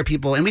you feel like there are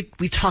people, and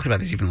we talked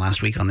about this even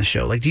last week on the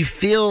show, like, do you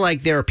feel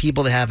like there are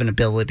people that have an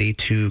ability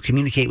to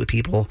communicate with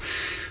people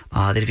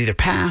that have either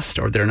passed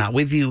or that are not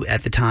with you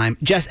at the time?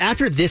 Jess,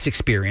 after this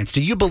experience,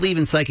 do you believe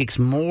in psychics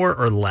more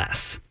or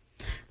less?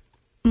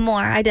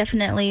 More. I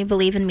definitely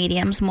believe in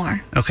mediums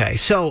more. Okay,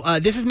 so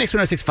this is Mix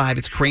 106.5.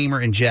 It's Kramer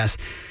and Jess.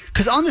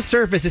 Because on the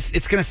surface,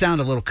 it's going to sound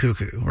a little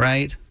cuckoo,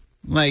 right?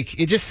 Like,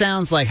 it just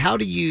sounds like, how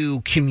do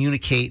you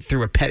communicate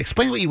through a pet?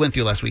 Explain what you went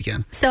through last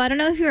weekend. So I don't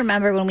know if you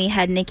remember when we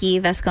had Nikki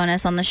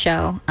Vascones on the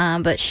show,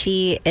 but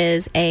she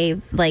is a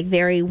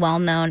very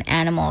well-known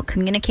animal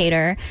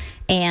communicator,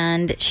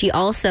 and she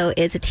also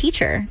is a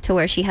teacher to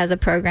where she has a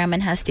program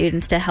and has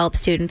students to help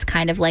students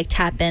kind of like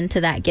tap into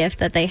that gift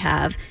that they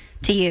have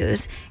to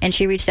use. And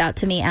she reached out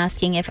to me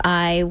asking if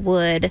I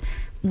would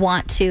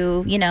want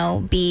to,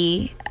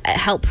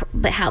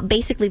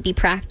 basically be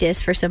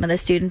practice for some of the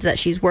students that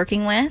she's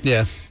working with.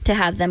 Yeah. To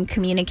have them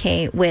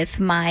communicate with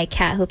my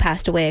cat who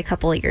passed away a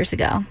couple of years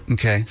ago.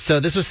 Okay. So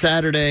this was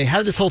Saturday.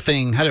 How did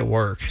it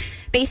work?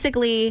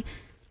 Basically,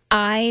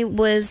 I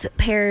was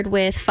paired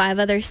with 5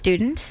 other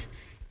students.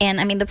 And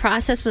I mean, the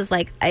process was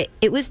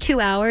it was 2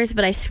 hours,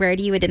 but I swear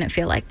to you, it didn't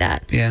feel like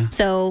that. Yeah.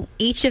 So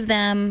each of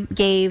them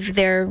gave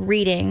their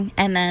reading,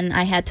 and then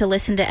I had to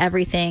listen to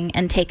everything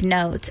and take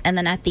notes. And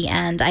then at the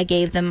end, I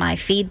gave them my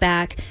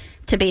feedback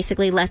to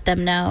basically let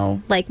them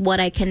know, what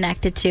I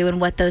connected to and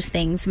what those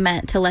things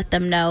meant, to let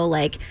them know,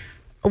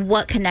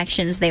 what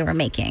connections they were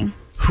making.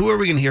 Who are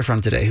we going to hear from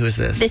today? Who is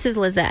this? This is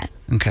Lizette.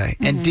 Okay.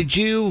 And did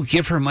you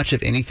give her much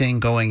of anything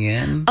going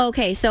in?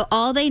 Okay, so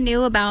all they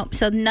knew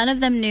so none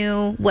of them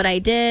knew what I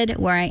did,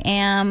 where I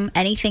am,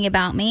 anything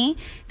about me.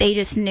 They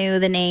just knew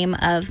the name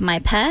of my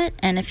pet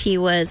and if he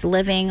was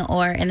living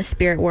or in the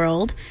spirit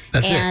world,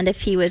 and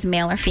if he was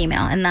male or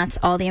female. And that's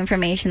all the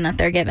information that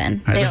they're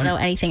given. Right, they don't know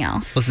anything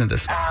else. Listen to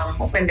this.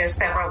 When there's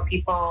several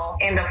people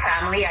in the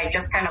family, I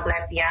just kind of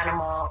let the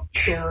animal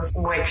choose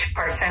which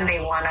person they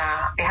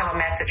have a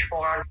message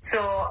for.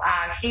 So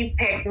he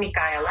picked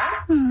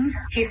Michaela. Mm-hmm.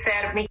 He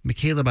said...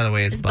 Michaela, by the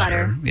way, is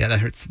Butter. Yeah,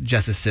 that's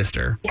Jess's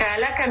sister.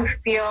 Michaela can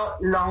feel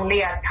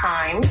lonely at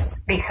times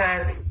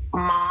because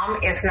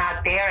mom is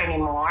not there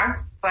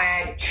anymore,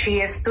 but she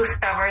is too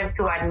stubborn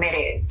to admit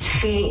it.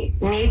 She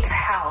needs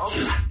help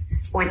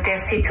with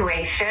this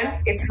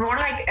situation. It's more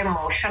like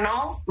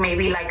emotional,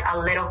 maybe a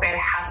little bit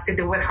has to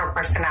do with her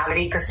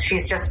personality because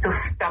she's just too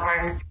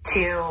stubborn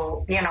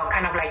to,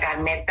 kind of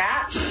admit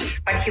that.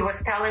 But he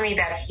was telling me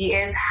that he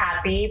is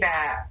happy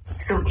that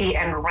Suki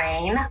and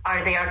Rain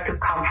are there to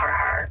comfort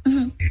her.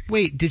 Mm-hmm.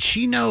 Wait, did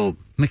she know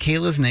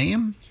Michaela's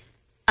name?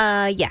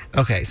 Yeah.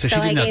 Okay, so she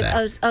didn't know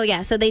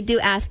that. So they do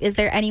ask, is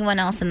there anyone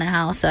else in the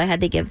house? So I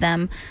had to give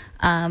them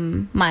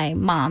my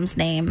mom's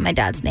name, my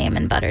dad's name,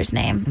 and Butter's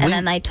name. And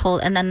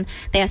then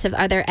they asked,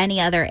 are there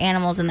any other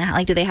animals in the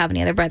house? Do they have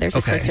any other brothers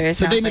or sisters?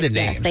 So and they knew the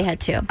names. Yes, they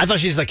had 2. I thought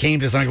she just came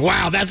to us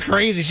wow, that's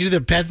crazy. She knew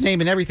the pet's name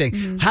and everything.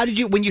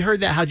 Mm-hmm. When you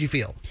heard that, how'd you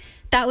feel?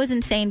 That was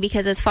insane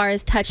because as far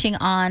as touching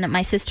on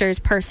my sister's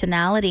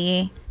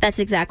personality, that's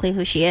exactly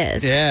who she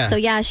is. Yeah. So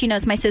yeah, she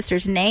knows my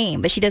sister's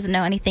name, but she doesn't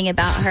know anything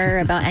about her,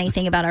 about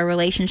anything about our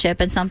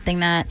relationship. And something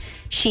that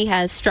she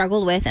has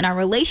struggled with and our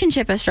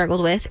relationship has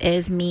struggled with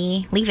is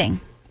me leaving.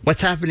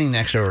 What's happening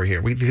next over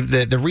here?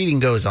 The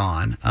reading goes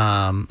on.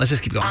 Let's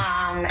just keep going.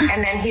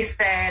 And then he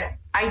said,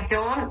 I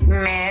don't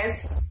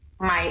miss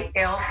my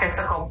ill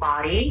physical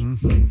body,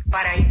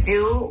 but I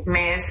do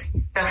miss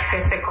the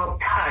physical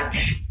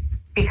touch.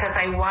 Because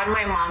I want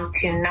my mom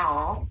to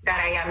know that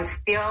I am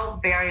still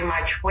very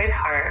much with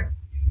her.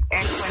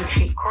 And when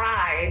she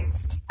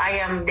cries, I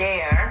am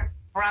there,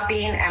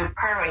 rubbing and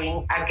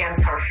purring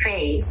against her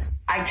face.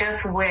 I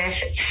just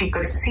wish she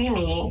could see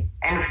me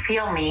and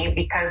feel me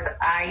because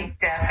I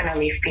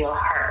definitely feel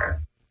her.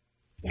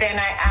 Then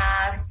I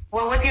asked,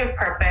 what was your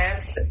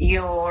purpose,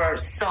 your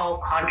soul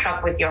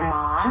contract with your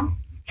mom?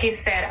 He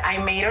said, I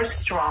made her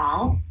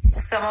strong.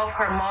 Some of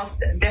her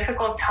most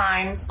difficult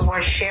times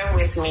were shared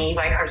with me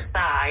by her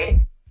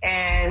side.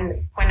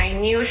 And when I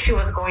knew she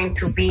was going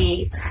to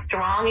be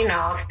strong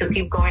enough to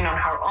keep going on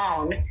her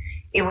own,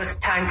 it was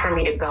time for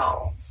me to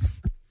go.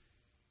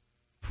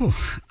 Whew.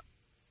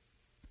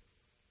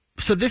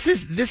 So this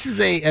is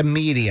a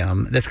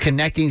medium that's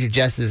connecting to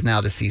Jess's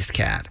now deceased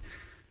cat.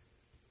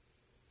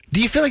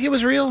 Do you feel like it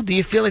was real? Do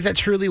you feel like that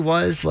truly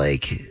was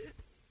like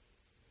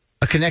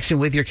a connection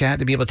with your cat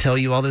to be able to tell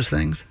you all those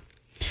things?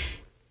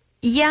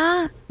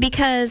 Yeah,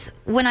 because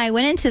when I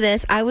went into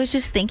this, I was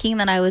just thinking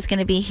that I was going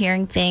to be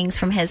hearing things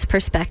from his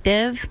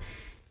perspective,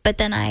 but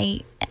then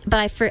I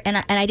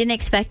didn't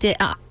expect it.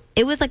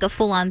 It was like a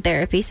full-on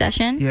therapy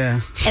session.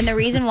 Yeah. And the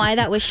reason why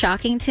that was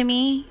shocking to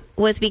me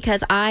was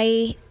because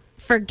I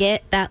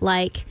forget that,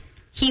 like,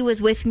 he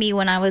was with me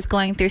when I was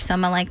going through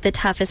some of, like, the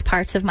toughest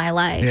parts of my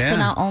life. Yeah. So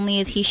not only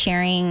is he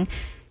sharing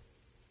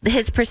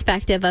his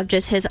perspective of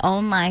just his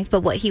own life,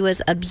 but what he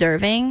was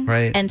observing.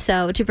 Right. And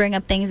so to bring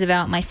up things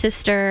about my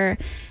sister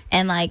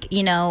and, like,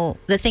 you know,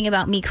 the thing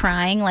about me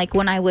crying, like,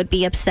 when I would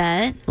be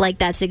upset, like,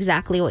 that's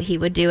exactly what he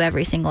would do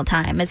every single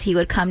time, is he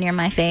would come near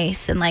my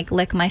face and, like,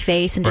 lick my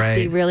face and just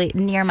be really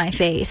near my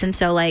face. And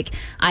so, like,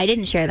 I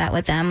didn't share that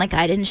with them. Like,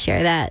 I didn't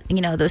share that,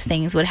 you know, those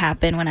things would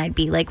happen when I'd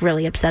be, like,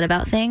 really upset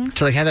about things.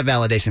 So, like, have that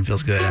validation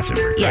feels good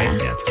afterward, Yeah. right?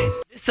 Yeah, it's cool.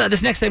 So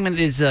this next segment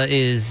is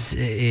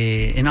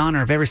in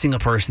honor of every single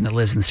person that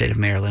lives in the state of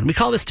Maryland. We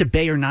call this To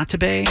Bay or Not To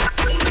Bay. To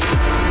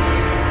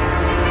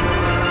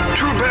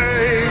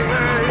bay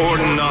or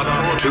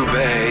not to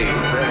bay?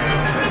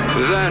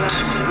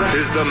 That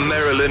is the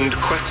Maryland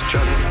question.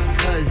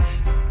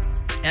 Because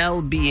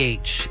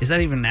LBH, is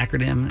that even an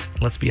acronym?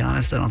 Let's be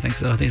honest, I don't think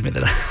so. I think he made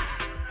that up.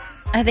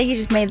 I think you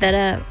just made that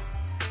up.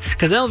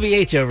 Because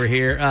LVH over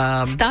here.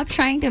 Stop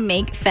trying to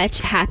make fetch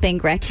happen,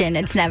 Gretchen.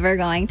 It's never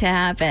going to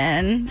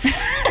happen.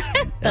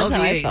 That's LVH,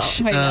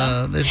 how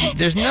I felt.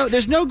 Right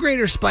there's no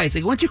greater spice.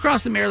 Like, once you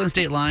cross the Maryland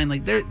state line,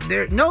 like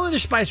there no other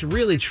spice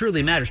really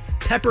truly matters.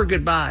 Pepper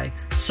goodbye,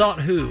 salt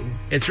who.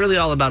 It's really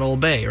all about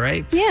Old Bay,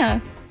 right? Yeah.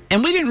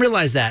 And we didn't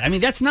realize that. I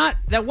mean,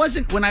 that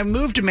wasn't when I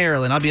moved to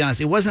Maryland. I'll be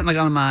honest, it wasn't like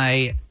on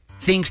my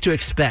things to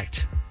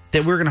expect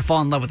that we're gonna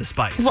fall in love with the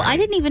spice. Well, right? I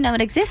didn't even know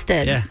it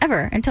existed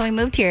ever until we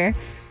moved here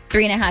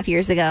 3.5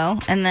 years ago,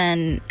 and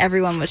then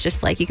everyone was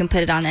just like, you can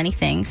put it on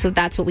anything. So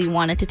that's what we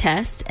wanted to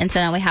test, and so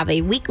now we have a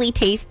weekly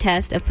taste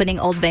test of putting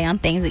Old Bay on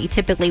things that you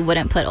typically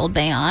wouldn't put Old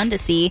Bay on, to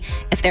see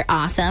if they're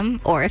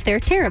awesome or if they're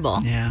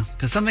terrible. Yeah,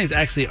 because some things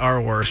actually are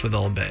worse with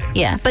Old Bay.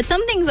 Yeah, but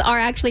some things are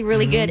actually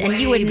really good, and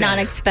you would not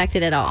expect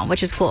it at all,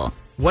 which is cool.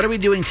 What are we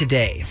doing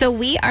today? So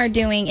we are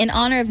doing, in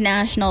honor of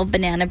National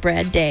Banana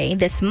Bread Day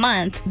this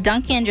month,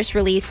 Dunkin just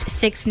released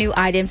 6 new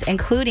items,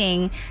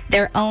 including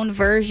their own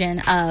version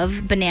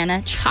of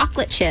banana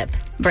chocolate chip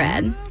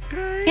bread.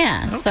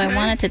 Yeah, so I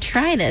wanted to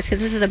try this because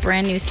this is a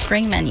brand new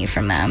spring menu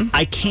from them.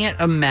 I can't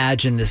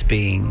imagine this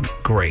being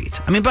great.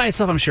 I mean, by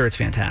itself, I'm sure it's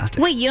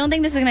fantastic. Wait, you don't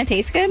think this is going to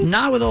taste good?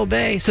 Not with Old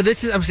Bay. So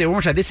this is, I'm saying one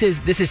more time. This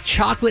is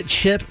chocolate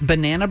chip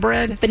banana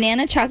bread.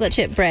 Banana chocolate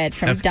chip bread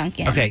from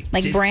Dunkin. Okay,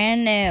 like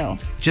brand new.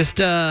 Just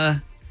give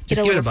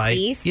it a bite.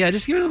 Piece? Yeah,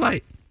 just give it a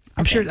bite.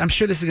 I'm sure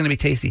this is going to be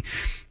tasty.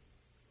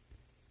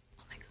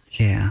 Oh my gosh.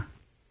 Yeah.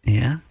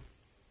 Yeah.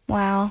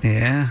 Wow.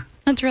 Yeah.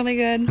 That's really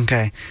good.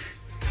 Okay.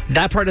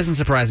 That part doesn't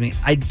surprise me.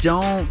 I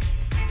don't.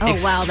 Oh,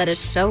 wow. That is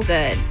so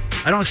good.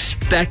 I don't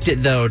expect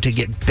it, though, to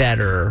get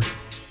better.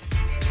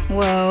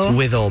 Whoa.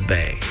 With Old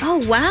Bay. Oh,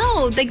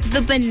 wow.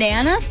 The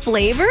banana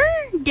flavor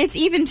gets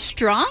even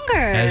stronger.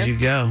 As you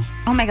go.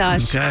 Oh, my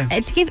gosh. Okay. I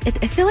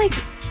feel like,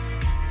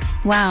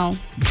 wow.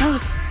 That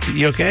was...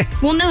 You okay?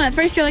 Well, no. At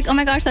first, you're like, oh,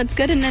 my gosh, that's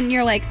good. And then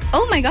you're like,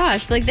 oh, my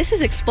gosh, like, this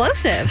is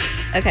explosive.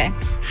 Okay.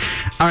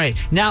 All right.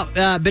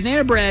 Now,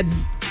 banana bread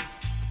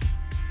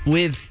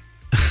with...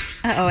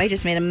 Uh-oh, I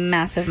just made a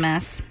massive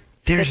mess.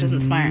 This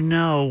isn't smart.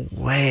 No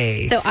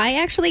way. So I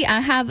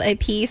have a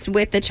piece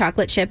with the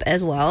chocolate chip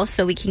as well,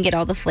 so we can get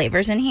all the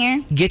flavors in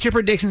here. Get your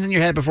predictions in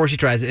your head before she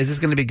tries it. Is this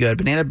going to be good?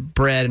 Banana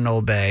bread and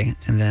Old Bay,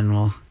 and then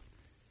we'll...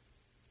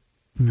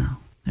 No,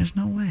 there's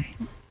no way.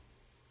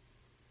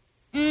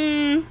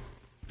 No,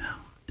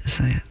 just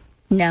say it.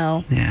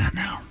 No. Yeah,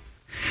 no.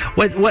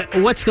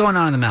 What's going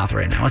on in the mouth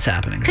right now? What's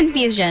happening?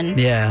 Confusion.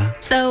 Yeah.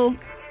 So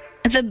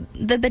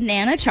the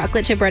banana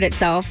chocolate chip bread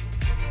itself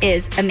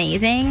is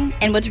amazing,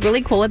 and what's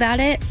really cool about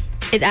it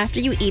is after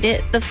you eat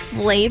it, the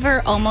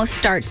flavor almost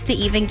starts to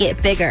even get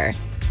bigger.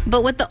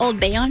 But with the Old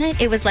Bay on it,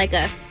 it was like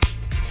a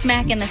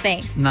smack in the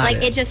face.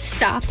 It just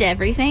stopped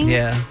everything.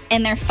 Yeah.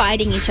 And they're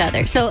fighting each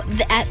other. So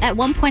at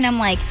one point, I'm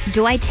like,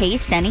 do I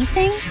taste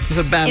anything? There's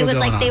a battle It was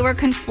going like on. they were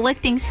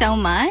conflicting so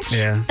much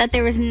that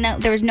there was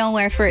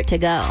nowhere for it to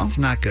go. It's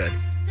not good.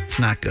 It's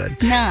not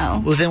good. No.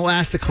 Well, then we'll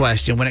ask the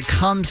question, when it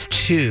comes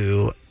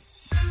to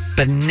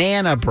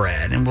banana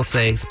bread, and we'll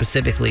say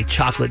specifically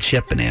chocolate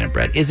chip banana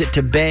bread, is it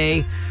to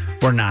bay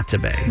or not to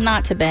bay?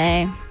 Not to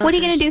bay. What are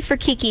you going to do for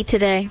Kiki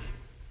today?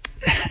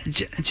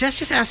 Jess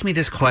just asked me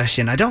this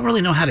question. I don't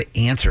really know how to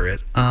answer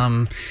it.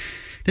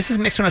 This is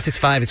Mix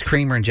 1065. It's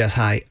Kramer and Jess.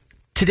 Hi.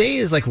 Today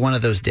is like one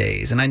of those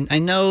days, and I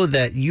know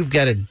that you've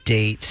got a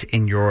date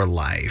in your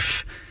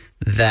life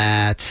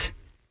that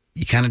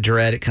you kind of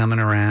dread it coming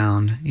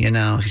around,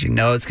 because you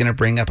know it's going to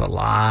bring up a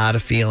lot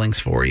of feelings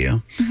for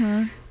you.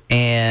 Mm-hmm.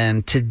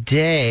 And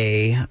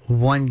today,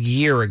 1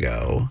 year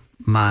ago,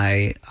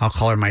 I'll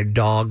call her my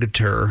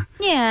dog-ter.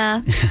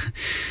 Yeah.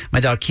 My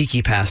dog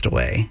Kiki passed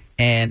away.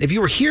 And if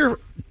you were here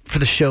for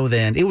the show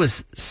then, it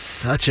was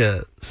such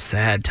a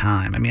sad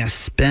time. I mean, I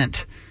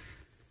spent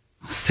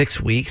 6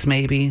 weeks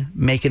maybe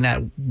making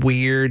that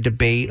weird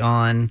debate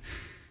on,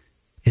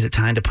 is it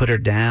time to put her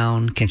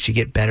down? Can she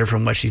get better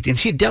from what she's doing?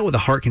 She had dealt with a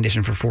heart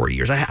condition for 4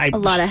 years. A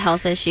lot of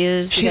health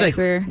issues you guys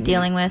were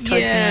dealing with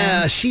towards the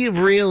end. she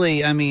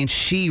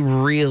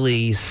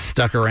really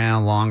stuck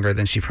around longer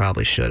than she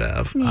probably should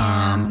have.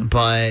 Yeah.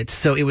 But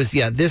so it was,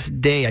 this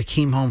day I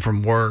came home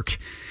from work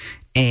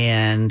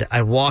and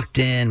I walked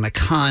in my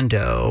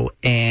condo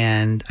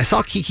and I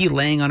saw Kiki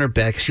laying on her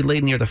bed. She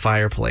laid near the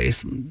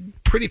fireplace.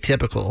 Pretty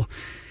typical.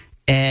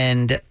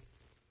 And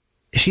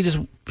she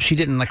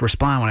didn't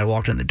respond when I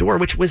walked in the door,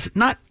 which was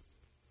not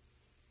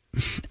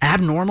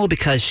abnormal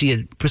because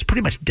she was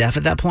pretty much deaf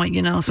at that point,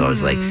 So I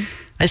was I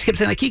just kept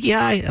saying Kiki,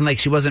 hi, and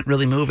she wasn't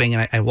really moving.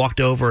 And I walked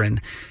over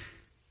and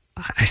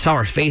I saw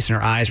her face and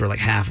her eyes were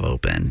half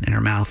open and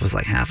her mouth was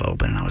half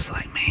open, and I was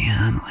like,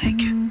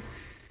 man,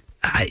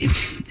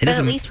 But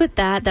at least with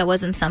that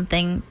wasn't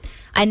something.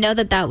 I know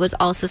that was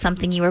also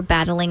something you were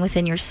battling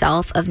within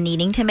yourself of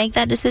needing to make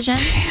that decision.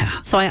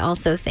 Yeah. So I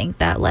also think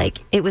that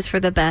it was for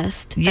the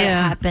best. That it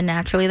happened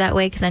naturally that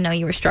way, because I know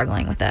you were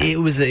struggling with that. It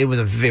was a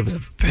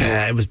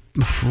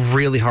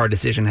really hard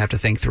decision to have to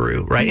think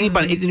through, right? Mm-hmm.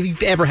 Anybody, if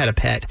you've ever had a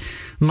pet,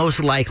 most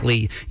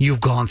likely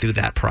you've gone through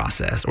that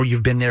process, or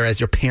you've been there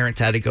as your parents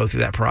had to go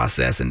through that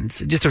process, and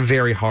it's just a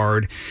very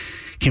hard,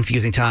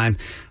 confusing time.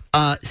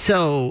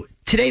 So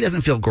today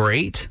doesn't feel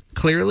great,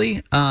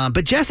 clearly.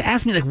 But Jess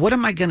asked me, what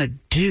am I going to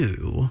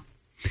do?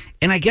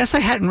 And I guess I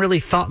hadn't really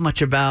thought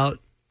much about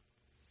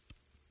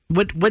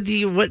what do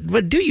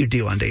you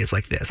do on days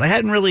like this? I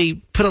hadn't really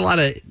put a lot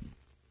of.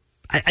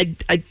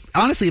 I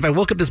honestly, if I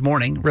woke up this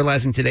morning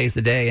realizing today's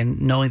the day and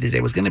knowing the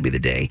day was going to be the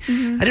day, I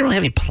didn't really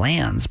have any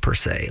plans per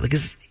se.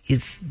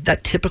 Is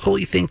that typical?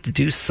 You think, to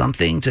do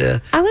something to?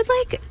 I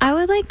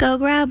would go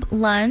grab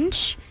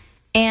lunch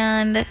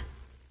and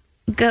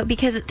go,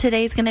 because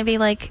today's going to be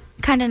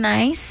kind of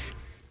nice,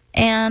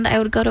 and I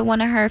would go to one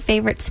of her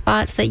favorite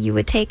spots that you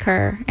would take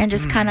her and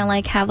just kind of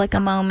have a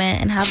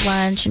moment and have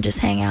lunch and just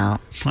hang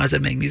out. Why does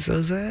that make me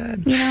so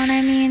sad? You know what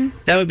I mean?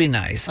 That would be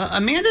nice.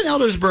 Amanda in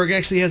Eldersburg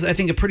actually has, I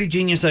think, a pretty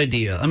genius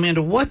idea.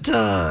 Amanda,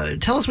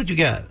 tell us what you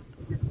got.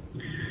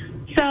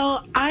 So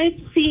I've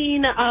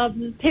seen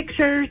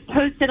pictures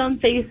posted on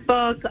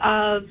Facebook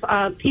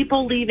of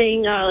people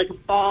leaving a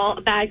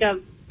bag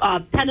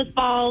of tennis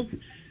balls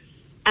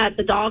at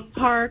the dog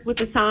park with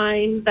a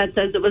sign that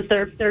says it was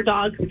their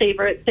dog's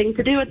favorite thing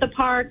to do at the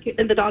park,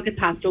 and the dog had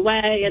passed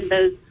away, and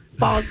those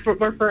balls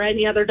were for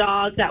any other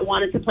dog that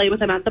wanted to play with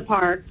him at the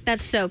park.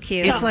 That's so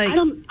cute. It's I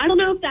don't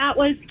know if that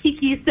was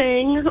Kiki's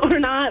thing or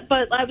not,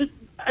 but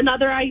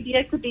another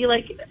idea could be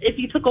if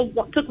you took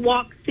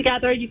walks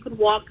together, you could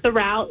walk the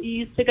route you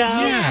used to go.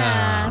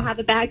 Yeah. Have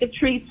a bag of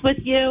treats with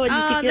you, and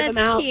you could give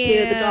them out to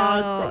the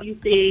dogs that you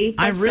see.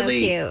 That's so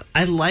cute.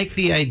 I like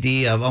the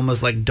idea of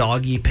almost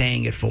doggy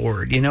paying it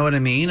forward. You know what I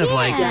mean? Of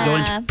going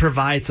to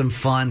provide some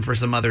fun for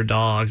some other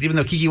dogs. Even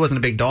though Kiki wasn't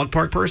a big dog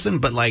park person,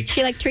 but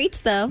she liked treats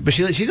though. But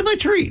she did like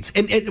treats.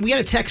 And we had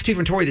a text too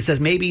from Tori that says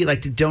maybe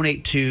to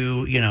donate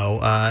to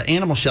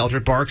animal shelter.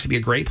 Barks would be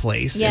a great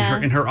place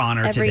in her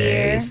honor every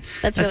today. year.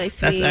 That's really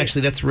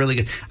sweet. That's really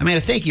good.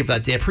 Amanda, thank you for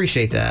that. I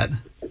appreciate that.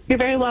 You're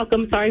very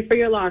welcome. Sorry for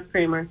your loss,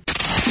 Kramer.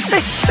 Hey,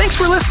 thanks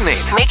for listening.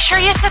 Make sure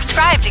you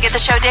subscribe to get the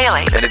show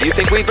daily. And if you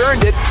think we've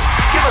earned it,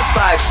 give us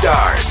 5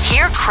 stars.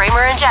 Hear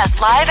Kramer and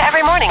Jess live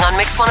every morning on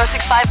Mix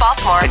 106.5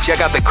 Baltimore. And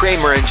check out the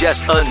Kramer and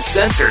Jess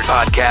Uncensored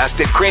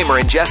podcast at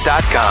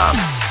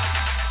kramerandjess.com.